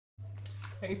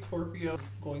Hey Scorpio,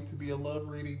 it's going to be a love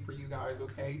reading for you guys,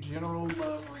 okay? General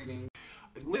love reading.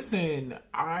 Listen,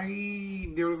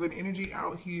 there's an energy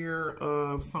out here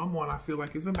of someone I feel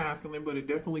like is a masculine, but it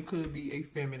definitely could be a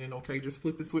feminine, okay? Just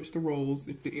flip and switch the roles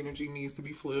if the energy needs to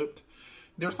be flipped.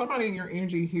 There's somebody in your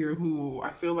energy here who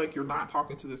I feel like you're not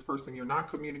talking to this person, you're not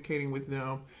communicating with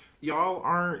them. Y'all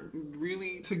aren't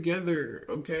really together,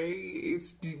 okay?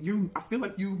 It's you. I feel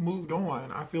like you've moved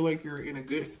on. I feel like you're in a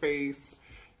good space.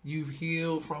 You've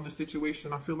healed from the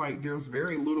situation. I feel like there's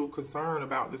very little concern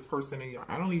about this person, and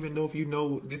I don't even know if you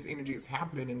know this energy is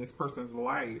happening in this person's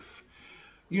life.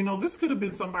 You know, this could have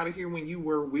been somebody here when you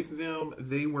were with them.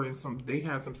 They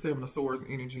had some Seven of Swords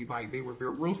energy, like they were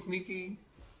real sneaky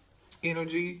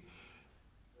energy.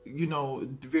 You know,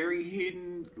 very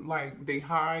hidden, like they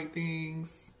hide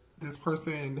things. This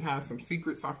person has some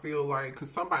secrets, I feel like,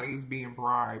 because somebody is being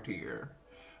bribed here.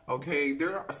 Okay,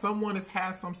 someone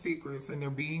has some secrets and they're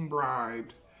being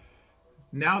bribed.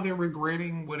 Now they're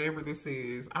regretting whatever this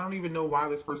is. I don't even know why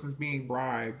this person's being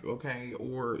bribed, okay?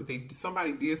 Or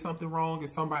somebody did something wrong and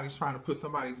somebody's trying to put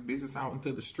somebody's business out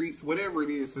into the streets. Whatever it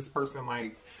is, this person,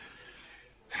 like,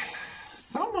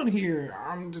 someone here,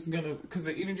 I'm just gonna, because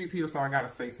the energy's here, so I gotta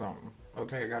say something.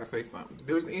 Okay, I gotta say something.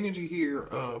 There's energy here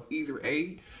of either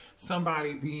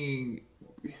somebody being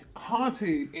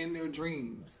haunted in their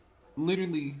dreams.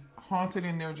 Literally haunted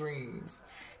in their dreams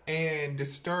and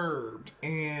disturbed,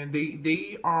 and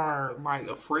they are like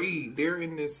afraid. They're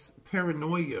in this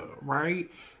paranoia, right?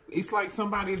 It's like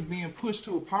somebody is being pushed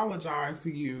to apologize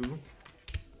to you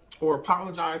or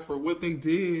apologize for what they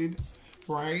did,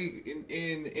 right?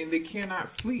 And they cannot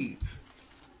sleep.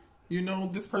 You know,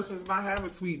 this person's not having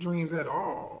sweet dreams at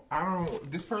all.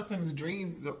 This person's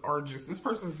dreams are just, this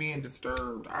person's being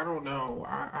disturbed. I don't know.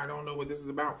 I don't know what this is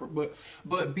about.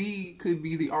 But B could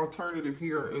be the alternative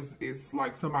here is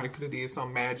like somebody could have did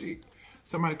some magic.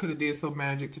 Somebody could have did some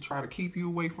magic to try to keep you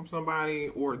away from somebody,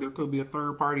 or there could be a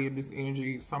third party in this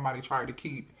energy. Somebody tried to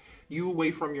keep you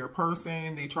away from your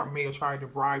person. They may have tried to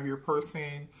bribe your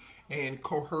person and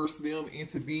coerce them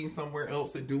into being somewhere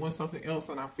else and doing something else.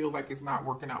 And I feel like it's not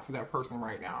working out for that person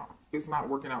right now. It's not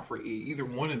working out for either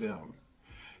one of them.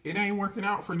 It ain't working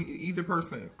out for either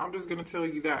person. I'm just going to tell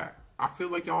you that. I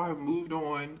feel like y'all have moved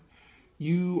on.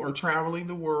 You are traveling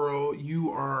the world.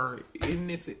 You are in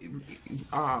this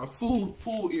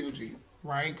full energy,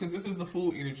 right? Because this is the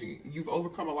full energy. You've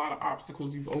overcome a lot of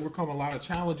obstacles. You've overcome a lot of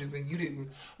challenges, and you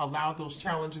didn't allow those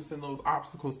challenges and those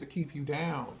obstacles to keep you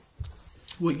down.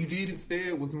 What you did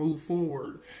instead was move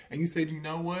forward, and you said, you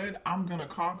know what, I'm going to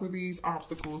conquer these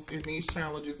obstacles and these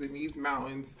challenges and these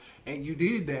mountains, and you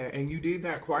did that, and you did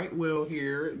that quite well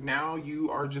here. Now you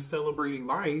are just celebrating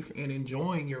life and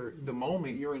enjoying the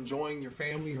moment. You're enjoying your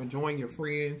family, you're enjoying your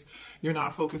friends. You're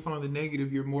not focused on the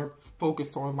negative. You're more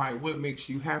focused on like what makes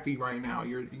you happy right now.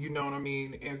 You know what I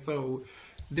mean? And so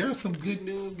there's some good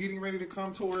news getting ready to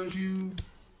come towards you,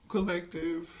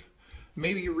 collective.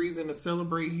 Maybe a reason to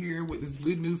celebrate here with this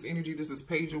good news energy. This is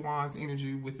Page of Wands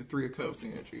energy with the Three of Cups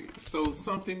energy. So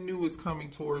something new is coming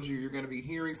towards you. You're going to be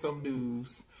hearing some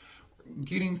news,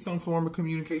 getting some form of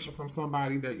communication from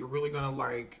somebody that you're really going to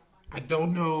like. I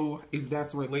don't know if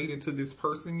that's related to this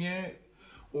person yet,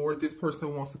 or if this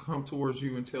person wants to come towards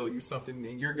you and tell you something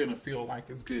and you're going to feel like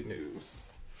it's good news.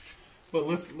 But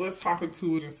let's hop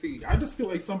into it and see. I just feel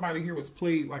like somebody here was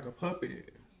played like a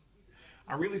puppet.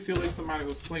 I really feel like somebody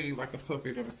was played like a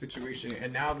puppet in a situation,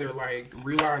 and now they're like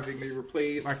realizing they were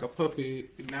played like a puppet,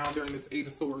 and now they're in this Eight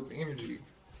of Swords energy.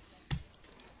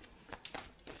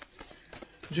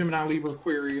 Gemini, Libra,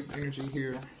 Aquarius energy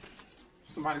here.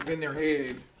 Somebody's in their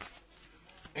head,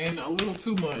 and a little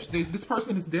too much. This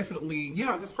person is definitely,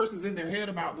 this person's in their head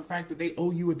about the fact that they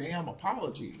owe you a damn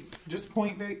apology. Just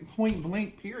point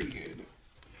blank, period.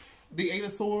 The Eight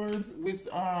of Swords with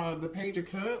the Page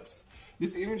of Cups.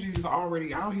 This energy is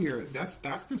already out here.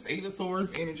 That's this Eight of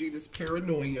Swords energy, this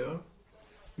paranoia,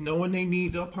 knowing they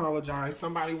need to apologize.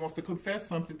 Somebody wants to confess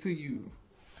something to you.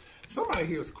 Somebody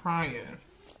here is crying.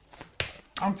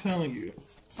 I'm telling you.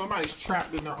 Somebody's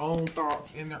trapped in their own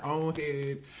thoughts, in their own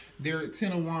head. They're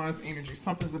Ten of Wands energy.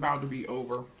 Something's about to be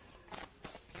over.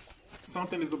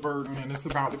 Something is a burden and it's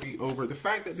about to be over. The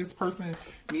fact that this person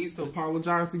needs to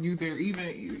apologize to you,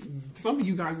 some of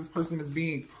you guys, this person is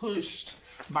being pushed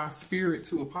by spirit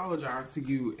to apologize to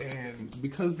you, and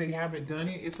because they haven't done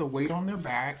it, it's a weight on their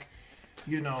back.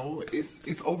 You know,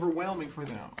 it's overwhelming for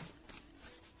them.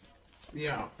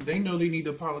 Yeah, they know they need to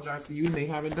apologize to you and they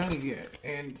haven't done it yet,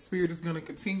 and spirit is going to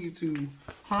continue to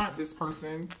haunt this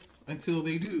person until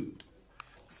they do.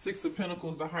 Six of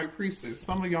Pentacles, the High Priestess.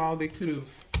 Some of y'all, they could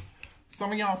have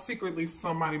Some of y'all secretly,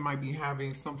 somebody might be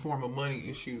having some form of money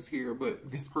issues here, but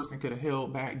this person could have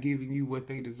held back giving you what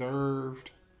they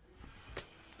deserved.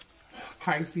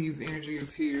 Pisces energy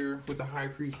is here with the High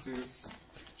Priestess.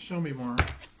 Show me more.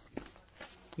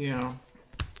 Yeah.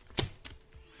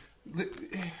 The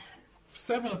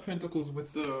Seven of Pentacles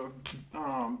with the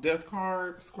Death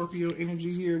card. Scorpio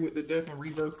energy here with the Death and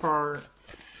Rebirth card.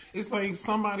 It's like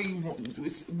somebody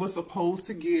was supposed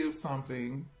to give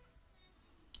something.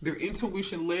 Their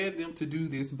intuition led them to do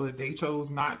this, but they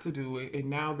chose not to do it. And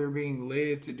now they're being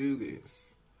led to do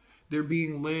this. They're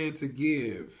being led to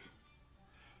give.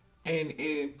 And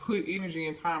put energy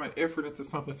and time and effort into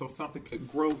something so something could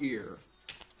grow here.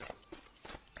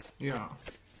 Yeah.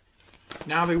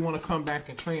 Now they want to come back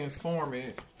and transform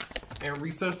it and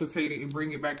resuscitate it and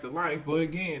bring it back to life. But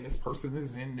again, this person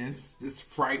is in this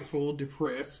frightful,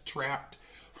 depressed, trapped,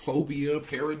 phobia,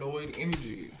 paranoid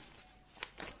energy.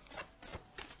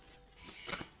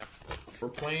 For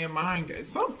playing mind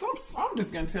games. I'm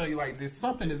just going to tell you like this.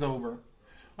 Something is over.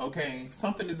 Okay?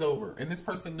 Something is over. And this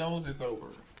person knows it's over.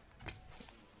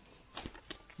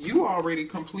 You already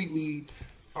completed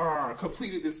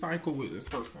this cycle with this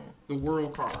person. The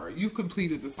World card. You've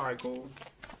completed the cycle.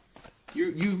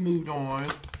 You've moved on.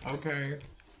 Okay?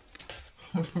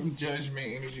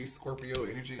 Judgment energy, Scorpio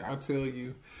energy. I tell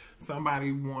you,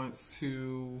 somebody wants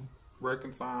to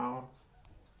reconcile.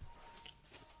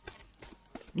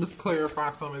 Let's clarify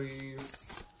some of these.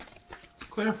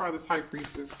 Clarify this High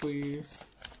Priestess, please.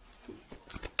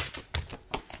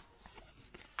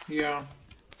 Yeah.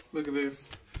 Look at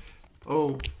this.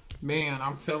 Oh, man,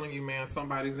 I'm telling you, man,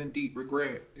 somebody's in deep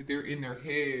regret. They're in their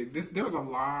head. There's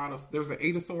an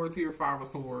 8 of Swords here, 5 of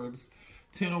Swords,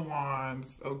 10 of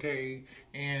Wands, okay,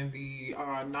 and the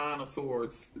 9 of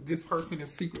Swords. This person is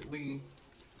secretly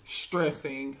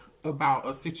stressing about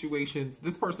a situation.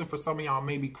 This person, for some of y'all,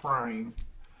 may be crying.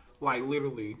 Like,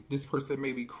 literally, this person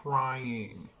may be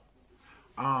crying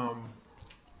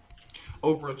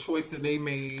over a choice that they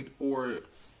made, or,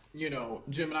 you know,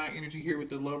 Gemini energy here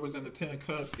with the Lovers and the 10 of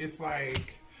Cups. It's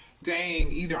like,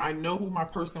 dang, either I know who my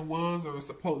person was or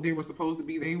they were supposed to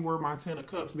be. They were my 10 of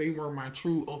Cups. They were my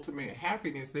true ultimate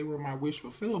happiness. They were my wish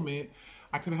fulfillment.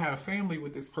 I could have had a family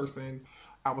with this person.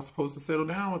 I was supposed to settle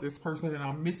down with this person, and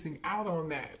I'm missing out on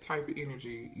that type of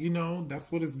energy. You know,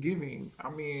 that's what it's giving.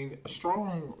 I mean, a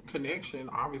strong connection,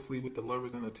 obviously, with the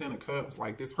Lovers and the 10 of Cups.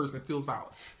 Like, this person feels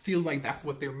like that's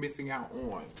what they're missing out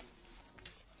on.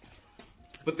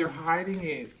 But they're hiding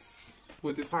it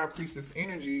with this High Priestess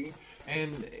energy,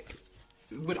 and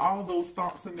with all those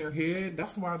thoughts in their head,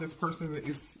 that's why this person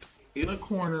is in a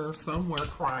corner somewhere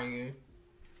crying,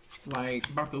 like,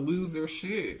 about to lose their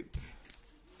shit.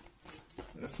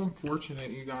 That's unfortunate,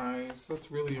 you guys.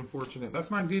 That's really unfortunate. That's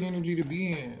not good energy to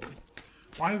be in.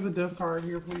 Why is the Death card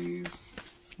here, please?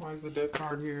 Why is the Death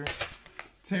card here?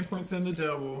 Temperance and the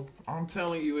Devil. I'm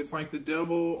telling you, it's like the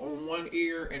devil on one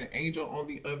ear and an angel on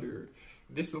the other.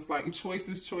 This is like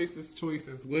choices, choices,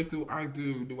 choices. What do I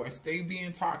do? Do I stay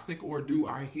being toxic or do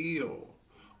I heal?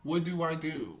 What do I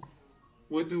do?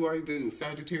 What do I do?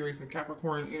 Sagittarius and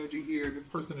Capricorn energy here. This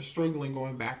person is struggling,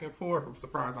 going back and forth. I'm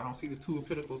surprised I don't see the Two of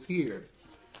Pentacles here.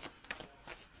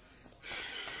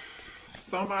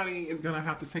 Somebody is going to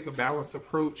have to take a balanced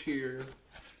approach here.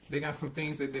 They got some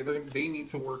things that they need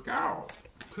to work out.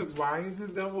 Because why is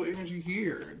this Devil energy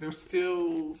here? They're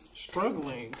still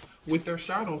struggling with their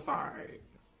shadow side.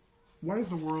 Why is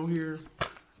the World here?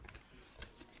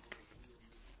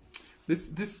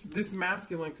 This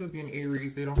masculine could be an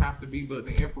Aries. They don't have to be, but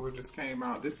the Emperor just came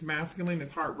out. This masculine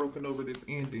is heartbroken over this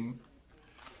ending.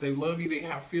 They love you. They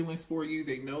have feelings for you.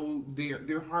 They know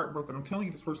they're heartbroken. I'm telling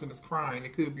you, this person is crying.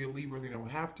 It could be a Libra. They don't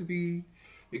have to be.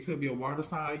 It could be a water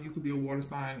sign. You could be a water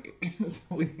sign.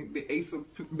 The Ace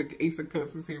of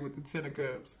Cups is here with the 10 of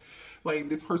Cups. Like,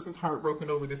 this person's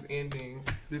heartbroken over this ending.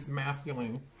 This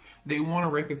masculine. They want to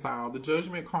reconcile. The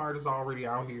Judgment card is already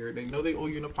out here. They know they owe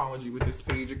you an apology with this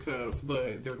Page of Cups,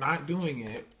 but they're not doing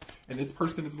it. And this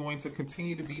person is going to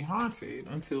continue to be haunted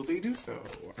until they do so.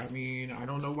 I mean, I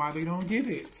don't know why they don't get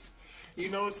it.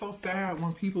 You know, it's so sad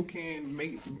when people can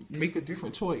make a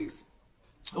different choice.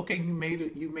 Okay,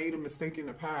 you made a mistake in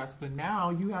the past, but now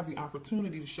you have the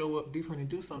opportunity to show up different and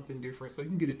do something different so you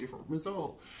can get a different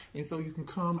result. And so you can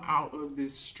come out of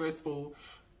this stressful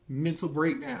mental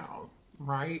breakdown,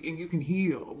 right? And you can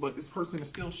heal, but this person is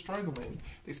still struggling.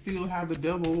 They still have the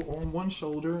devil on one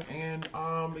shoulder and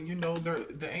you know,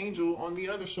 the angel on the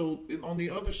other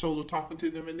shoulder talking to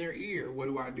them in their ear. What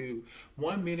do I do?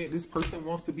 One minute this person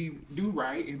wants to do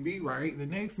right and be right. The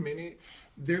next minute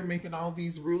they're making all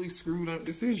these really screwed up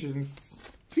decisions.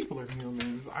 People are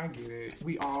humans. I get it.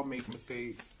 We all make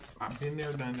mistakes. I've been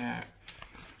there, done that.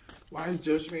 Why is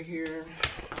Judgment here?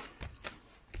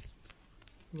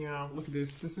 Yeah, look at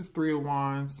this. This is Three of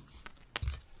Wands.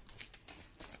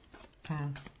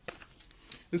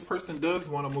 This person does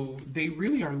want to move. They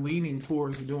really are leaning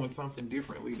towards doing something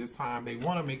differently this time. They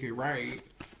want to make it right.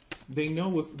 They know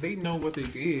what they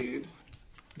did.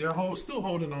 They're still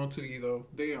holding on to you, though.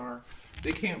 They are.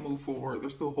 They can't move forward. They're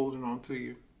still holding on to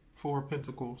you. Four of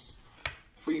Pentacles.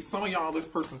 For you, some of y'all, this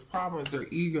person's problem is their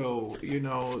ego. You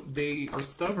know, they are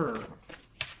stubborn.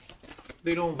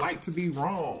 They don't like to be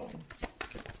wrong.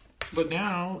 But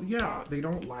now, yeah, they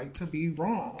don't like to be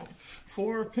wrong.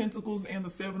 Four of Pentacles and the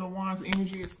Seven of Wands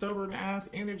energy is stubborn ass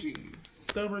energy.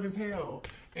 Stubborn as hell.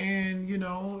 And, you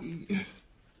know,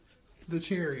 the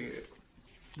Chariot.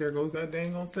 There goes that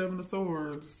dang on Seven of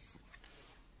Swords.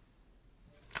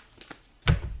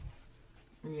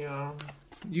 Yeah.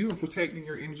 You are protecting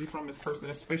your energy from this person,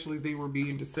 especially if they were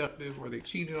being deceptive or they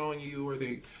cheated on you or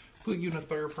they put you in a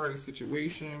third-party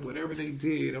situation, whatever they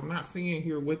did. I'm not seeing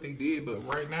here what they did, but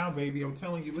right now, baby, I'm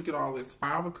telling you, look at all this.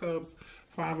 Five of Cups,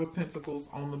 Five of Pentacles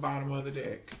on the bottom of the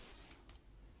deck.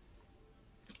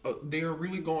 They're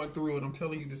really going through it. I'm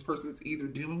telling you, this person is either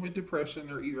dealing with depression,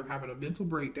 they're either having a mental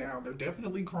breakdown, they're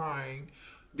definitely crying.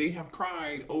 They have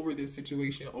cried over this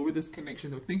situation, over this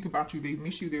connection. They'll think about you. They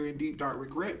miss you. They're in deep, dark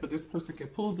regret. But this person can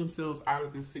pull themselves out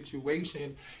of this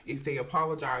situation if they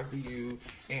apologize to you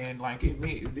and, like,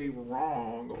 admit they were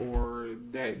wrong, or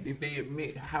that if they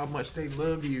admit how much they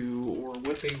love you or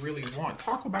what they really want.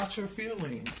 Talk about your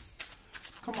feelings.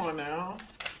 Come on now.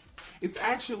 It's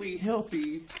actually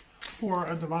healthy for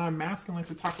a divine masculine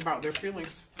to talk about their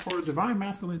feelings. For a divine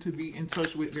masculine to be in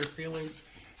touch with their feelings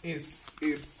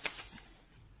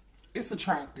it's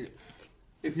attractive.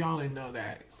 If y'all didn't know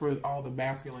that, for all the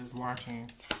masculines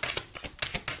watching.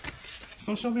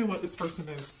 So show me what this person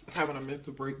is having a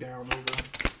mental breakdown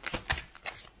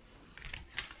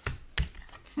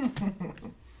over.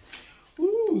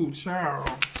 Ooh, child.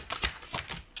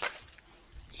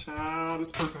 Child,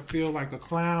 this person feel like a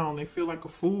clown. They feel like a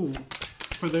fool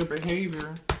for their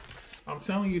behavior. I'm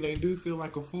telling you, they do feel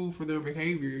like a fool for their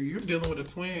behavior. You're dealing with a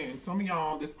twin. Some of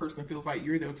y'all, this person feels like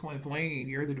you're their twin flame.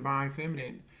 You're the divine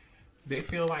feminine. They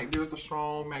feel like there's a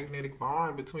strong magnetic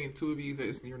bond between the two of you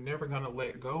that you're never going to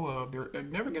let go of. They're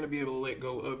never going to be able to let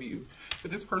go of you. But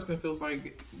this person feels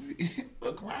like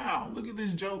a clown. Look at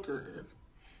this Joker.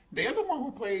 They're the one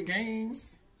who played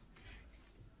games.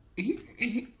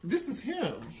 This is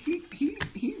him.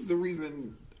 He's the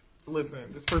reason.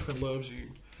 Listen, this person loves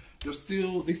you.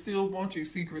 They still want you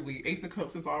secretly. Ace of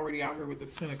Cups is already out here with the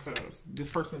Ten of Cups. This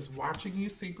person is watching you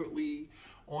secretly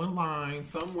online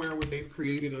somewhere where they've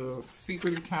created a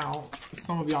secret account.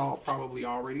 Some of y'all probably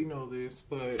already know this,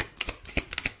 but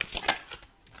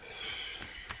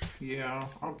yeah,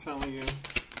 I'm telling you.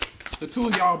 The two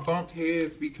of y'all bumped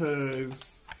heads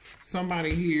because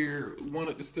somebody here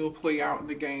wanted to still play out in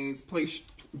the games,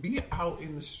 be out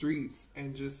in the streets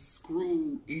and just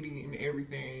screw any and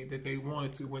everything that they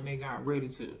wanted to when they got ready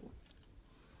to.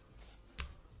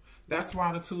 That's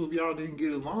why the two of y'all didn't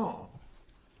get along.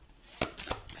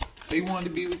 They wanted to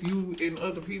be with you and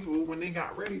other people when they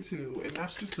got ready to, and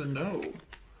that's just a no.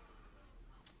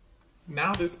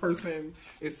 Now this person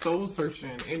is soul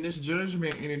searching in this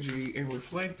judgment energy and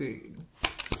reflecting,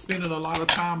 spending a lot of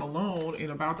time alone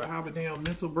and about to have a damn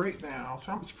mental breakdown.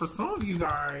 For some of you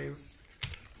guys,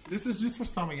 this is just for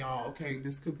some of y'all, okay?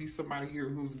 This could be somebody here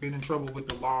who's been in trouble with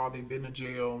the law. They've been in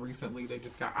jail recently. They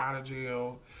just got out of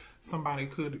jail. Somebody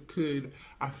could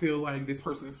I feel like this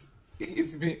person's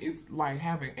is like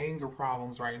having anger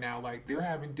problems right now. Like they're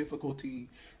having difficulty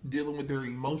dealing with their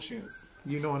emotions.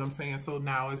 You know what I'm saying? So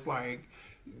now it's like,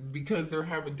 because they're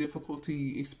having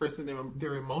difficulty expressing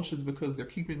their emotions because they're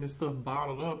keeping this stuff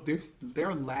bottled up,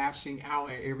 they're lashing out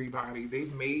at everybody.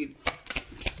 They've made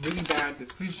really bad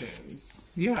decisions.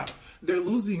 Yeah, they're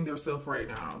losing themselves right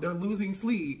now. They're losing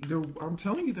sleep. I'm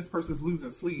telling you, this person's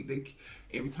losing sleep.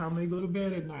 Every time they go to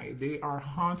bed at night, they are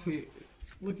haunted.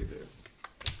 Look at this.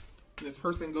 This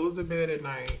person goes to bed at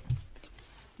night.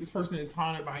 This person is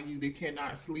haunted by you. They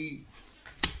cannot sleep.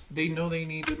 They know they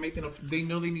need to they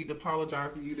know they need to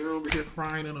apologize to you. They're over here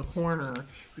crying in a corner.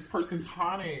 This person's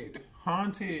haunted.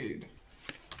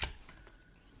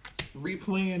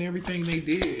 Replaying everything they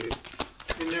did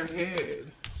in their head.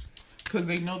 Because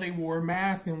they know they wore a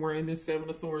mask and were in this Seven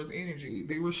of Swords energy.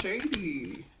 They were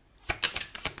shady.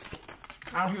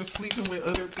 Out here sleeping with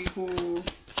other people.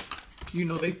 You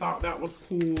know, they thought that was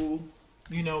cool.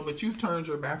 You know, but you've turned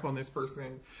your back on this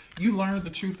person. You learned the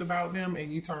truth about them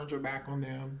and you turned your back on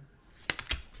them.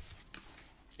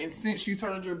 And since you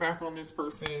turned your back on this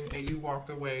person and you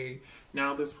walked away,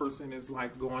 now this person is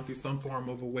like going through some form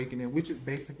of awakening, which is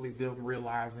basically them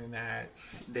realizing that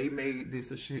they made this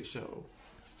a shit show.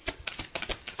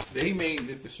 They made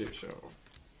this a shit show.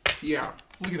 Yeah,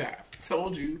 look at that.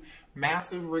 Told you,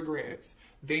 massive regrets.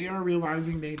 They are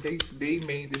realizing they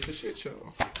made this a shit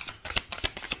show.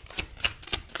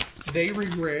 They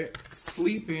regret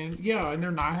sleeping. Yeah, and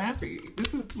they're not happy.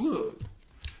 This is, look.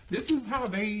 This is how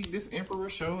this emperor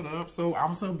showed up. So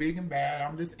I'm so big and bad.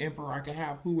 I'm this emperor. I can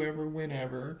have whoever,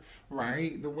 whenever,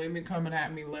 right? The women coming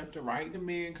at me left and right. The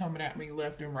men coming at me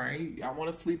left and right. I want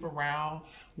to sleep around.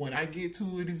 When I get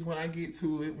to it is when I get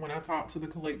to it. When I talk to the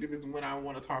collective is when I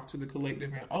want to talk to the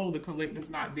collective. And oh, the collective's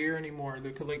not there anymore.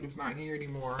 The collective's not here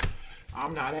anymore.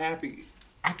 I'm not happy.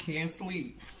 I can't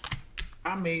sleep.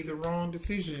 I made the wrong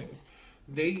decision.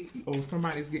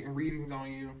 Somebody's getting readings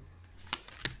on you.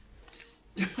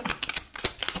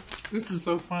 This is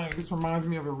so funny. This reminds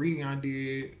me of a reading I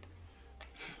did.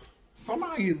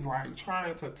 Somebody is like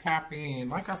trying to tap in.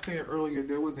 Like I said earlier,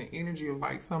 there was an energy of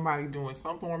like somebody doing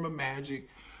some form of magic,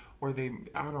 or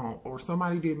or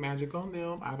somebody did magic on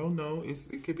them. I don't know.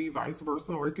 It could be vice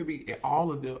versa, or it could be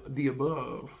all of the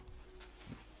above.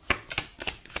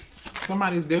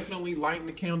 Somebody's definitely lighting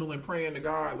the candle and praying to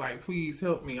God, like, please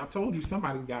help me. I told you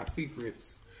somebody got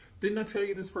secrets. Didn't I tell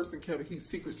you this person kept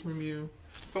secrets from you?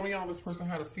 Some of y'all, this person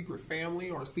had a secret family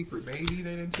or a secret baby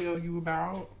they didn't tell you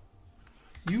about.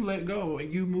 You let go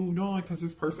and you moved on because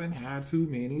this person had too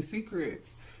many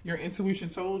secrets. Your intuition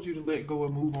told you to let go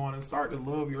and move on and start to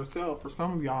love yourself. For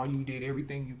some of y'all, you did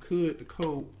everything you could to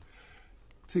cope.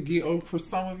 To get over. For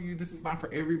some of you, this is not for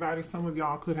everybody. Some of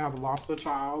y'all could have lost a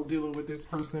child dealing with this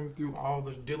person through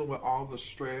dealing with all the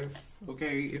stress.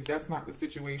 Okay, if that's not the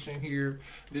situation here,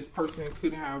 this person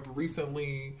could have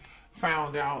recently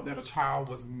found out that a child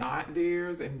was not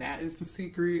theirs, and that is the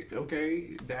secret.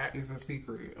 Okay, that is a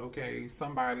secret. Okay,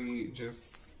 somebody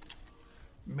just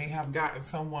may have gotten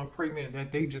someone pregnant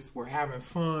that they just were having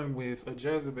fun with, a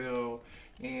Jezebel,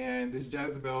 and this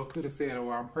Jezebel could have said, oh,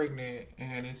 I'm pregnant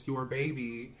and it's your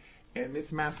baby, and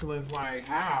this masculine's like,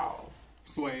 how?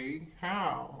 Sway,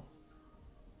 how?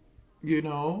 You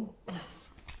know?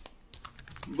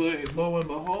 But lo and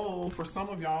behold, for some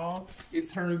of y'all, it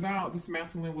turns out this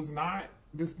masculine was not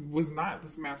this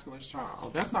masculine's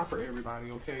child. That's not for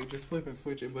everybody, okay? Just flip and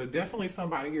switch it. But definitely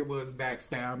somebody here was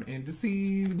backstabbed and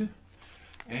deceived.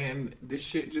 And this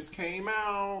shit just came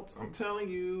out. I'm telling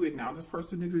you. And now this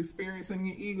person is experiencing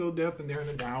an ego death, and they're in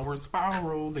a downward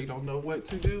spiral. They don't know what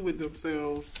to do with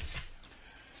themselves.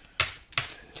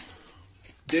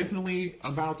 Definitely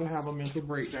about to have a mental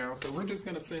breakdown. So we're just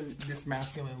going to send this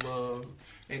masculine love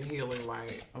and healing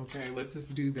light. Okay, let's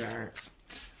just do that.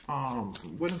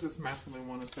 What does this masculine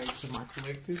want to say to my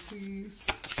collective, please?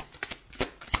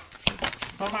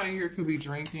 Somebody here could be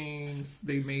drinking.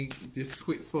 They may just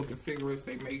quit smoking cigarettes.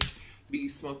 They may be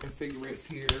smoking cigarettes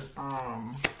here.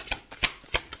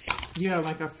 Yeah,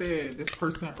 like I said, this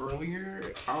person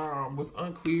earlier was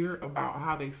unclear about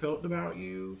how they felt about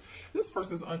you. This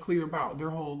person's unclear about their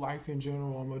whole life in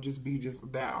general. I'm going to just be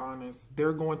that honest.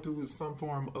 They're going through some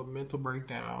form of mental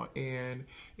breakdown, and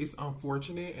it's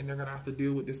unfortunate, and they're going to have to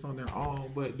deal with this on their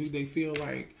own. But do they feel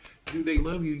like, do they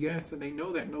love you? Yes, and they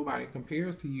know that nobody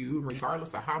compares to you,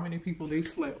 regardless of how many people they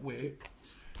slept with,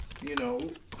 you know.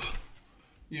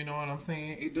 You know what I'm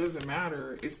saying? It doesn't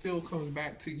matter. It still comes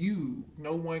back to you.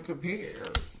 No one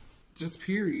compares. Just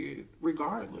period.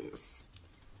 Regardless.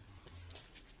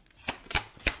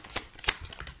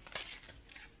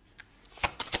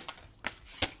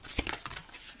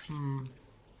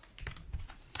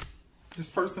 This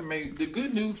person the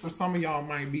good news for some of y'all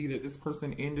might be that this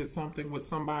person ended something with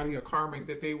somebody, a karmic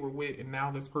that they were with, and now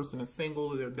this person is single.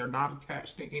 They're not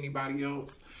attached to anybody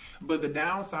else. But the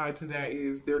downside to that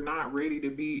is they're not ready to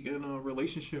be in a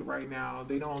relationship right now.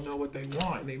 They don't know what they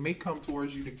want. They may come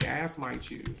towards you to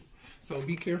gaslight you. So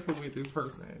be careful with this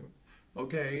person.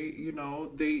 Okay, you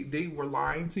know, they were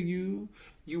lying to you.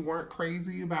 You weren't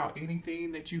crazy about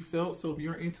anything that you felt. So if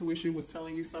your intuition was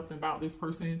telling you something about this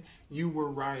person, you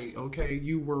were right. Okay,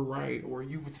 you were right. Or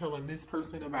you were telling this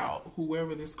person about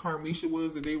whoever this Karmisha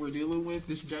was that they were dealing with,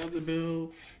 this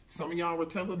Jezebel. Some of y'all were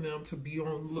telling them to be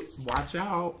on, watch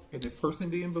out, and this person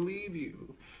didn't believe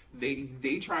you.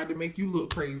 They tried to make you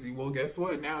look crazy. Well, guess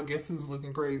what? Now guess who's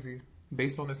looking crazy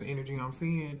based on this energy I'm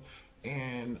seeing.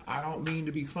 And I don't mean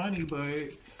to be funny,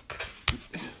 but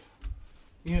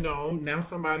you know, now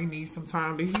somebody needs some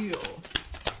time to heal.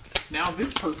 Now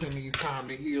this person needs time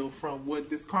to heal from what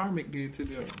this karmic did to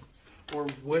them.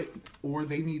 Or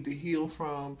they need to heal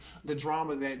from the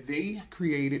drama that they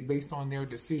created based on their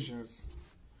decisions.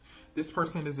 This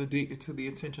person is addicted to the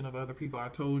attention of other people. I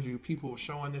told you, people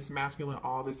showing this masculine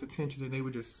all this attention and they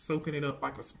were just soaking it up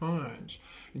like a sponge.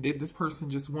 And this person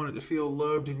just wanted to feel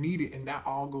loved and needed, and that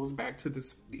all goes back to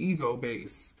this ego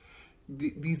base.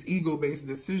 These ego-based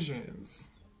decisions.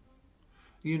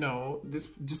 You know, it's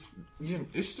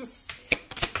just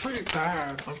pretty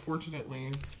sad,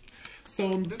 unfortunately.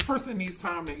 So this person needs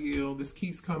time to heal. This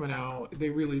keeps coming out. They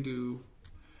really do.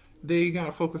 They got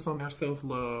to focus on their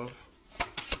self-love.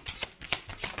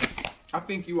 I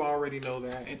think you already know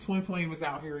that. And Twin Flame is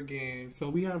out here again. So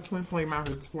we have Twin Flame out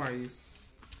here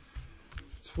twice.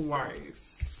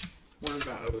 Where's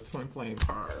that other Twin Flame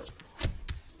card?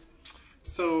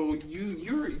 So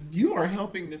you are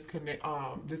helping this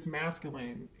this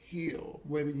masculine heal,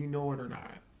 whether you know it or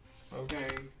not. Okay?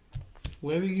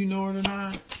 Whether you know it or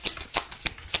not.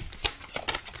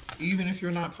 Even if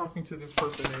you're not talking to this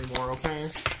person anymore,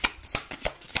 okay?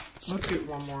 Let's get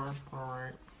one more. All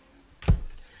right.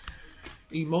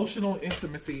 Emotional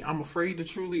intimacy. I'm afraid to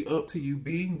truly up to you.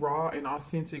 Being raw and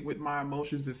authentic with my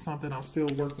emotions is something I'm still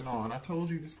working on. I told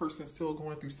you this person's still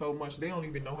going through so much. They don't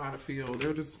even know how to feel.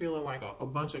 They're just feeling like a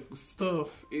bunch of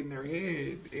stuff in their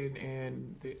head.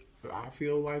 And I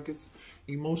feel like it's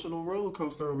emotional roller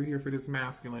coaster over here for this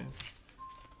masculine.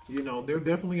 You know, they're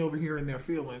definitely over here in their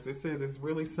feelings. It says it's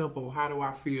really simple. How do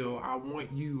I feel? I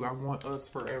want you. I want us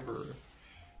forever.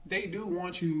 They do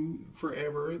want you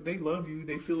forever. They love you.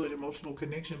 They feel an emotional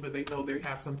connection, but they know they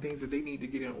have some things that they need to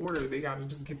get in order. They got to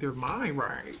just get their mind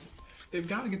right. They've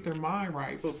got to get their mind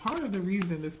right. But part of the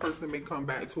reason this person may come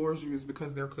back towards you is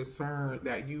because they're concerned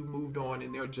that you moved on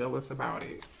and they're jealous about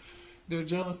it. They're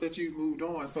jealous that you've moved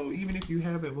on. So even if you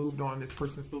haven't moved on, this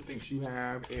person still thinks you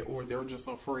have, or they're just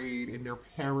afraid and they're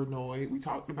paranoid. We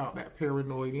talked about that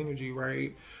paranoid energy,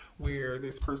 right? Where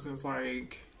this person's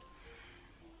like,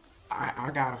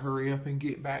 I gotta hurry up and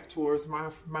get back towards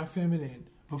my feminine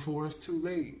before it's too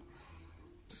late.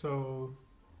 So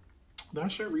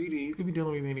that's your reading. You could be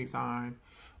dealing with any sign.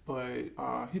 But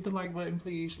hit the like button,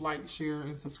 please. Like, share,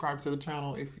 and subscribe to the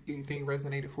channel if anything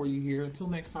resonated for you here. Until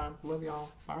next time, love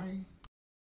y'all. Bye.